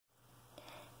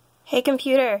Hey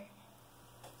computer,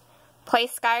 play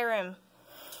Skyrim.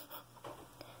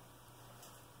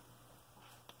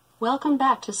 Welcome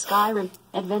back to Skyrim,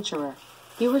 adventurer.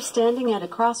 You were standing at a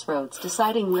crossroads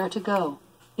deciding where to go.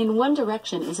 In one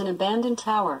direction is an abandoned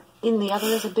tower, in the other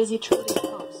is a busy trading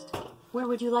post. Where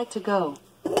would you like to go?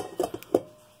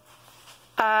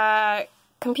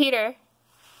 Computer,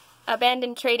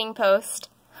 abandoned trading post.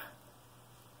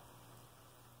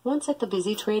 Once at the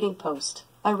busy trading post,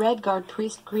 a red guard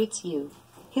priest greets you.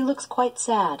 He looks quite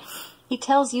sad. He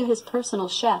tells you his personal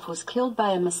chef was killed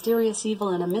by a mysterious evil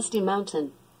in a misty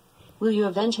mountain. Will you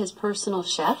avenge his personal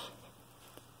chef?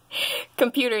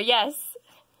 Computer, yes.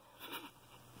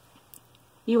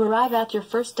 You arrive at your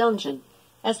first dungeon.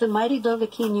 As the mighty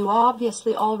Dovahkiin, you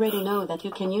obviously already know that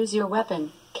you can use your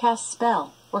weapon, cast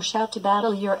spell, or shout to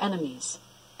battle your enemies.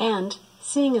 And,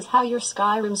 seeing as how you're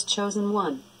Skyrim's chosen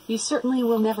one, you certainly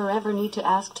will never ever need to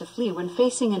ask to flee when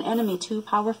facing an enemy too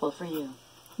powerful for you.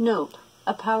 Nope,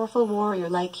 a powerful warrior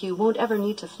like you won't ever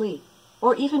need to flee,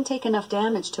 or even take enough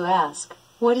damage to ask,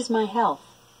 "What is my health?"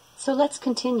 So let's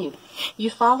continue. You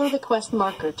follow the quest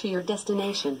marker to your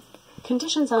destination.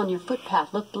 Conditions on your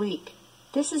footpath look bleak.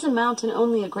 This is a mountain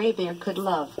only a graybeard could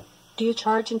love. Do you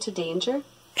charge into danger?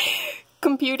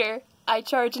 Computer, I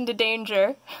charge into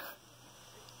danger.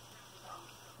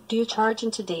 Do you charge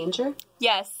into danger?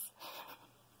 Yes.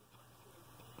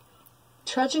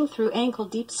 Trudging through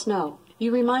ankle-deep snow,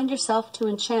 you remind yourself to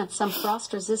enchant some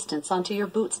frost resistance onto your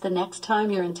boots the next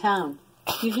time you're in town.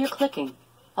 You hear clicking.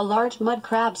 A large mud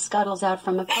crab scuttles out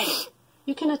from a puddle.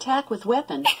 You can attack with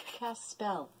weapon, cast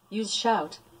spell, use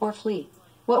shout, or flee.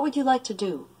 What would you like to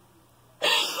do?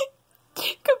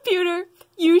 Computer,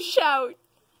 you shout.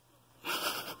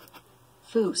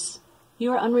 Foos.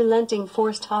 Your unrelenting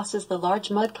force tosses the large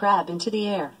mud crab into the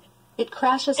air. It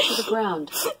crashes to the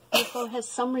ground. Your foe has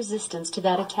some resistance to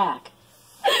that attack.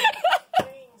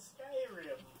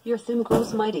 Your thumb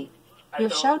grows mighty. Your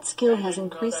shout skill has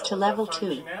increased to level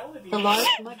 2. The large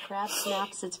mud crab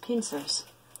snaps its pincers.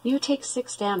 You take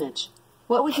 6 damage.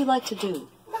 What would you like to do?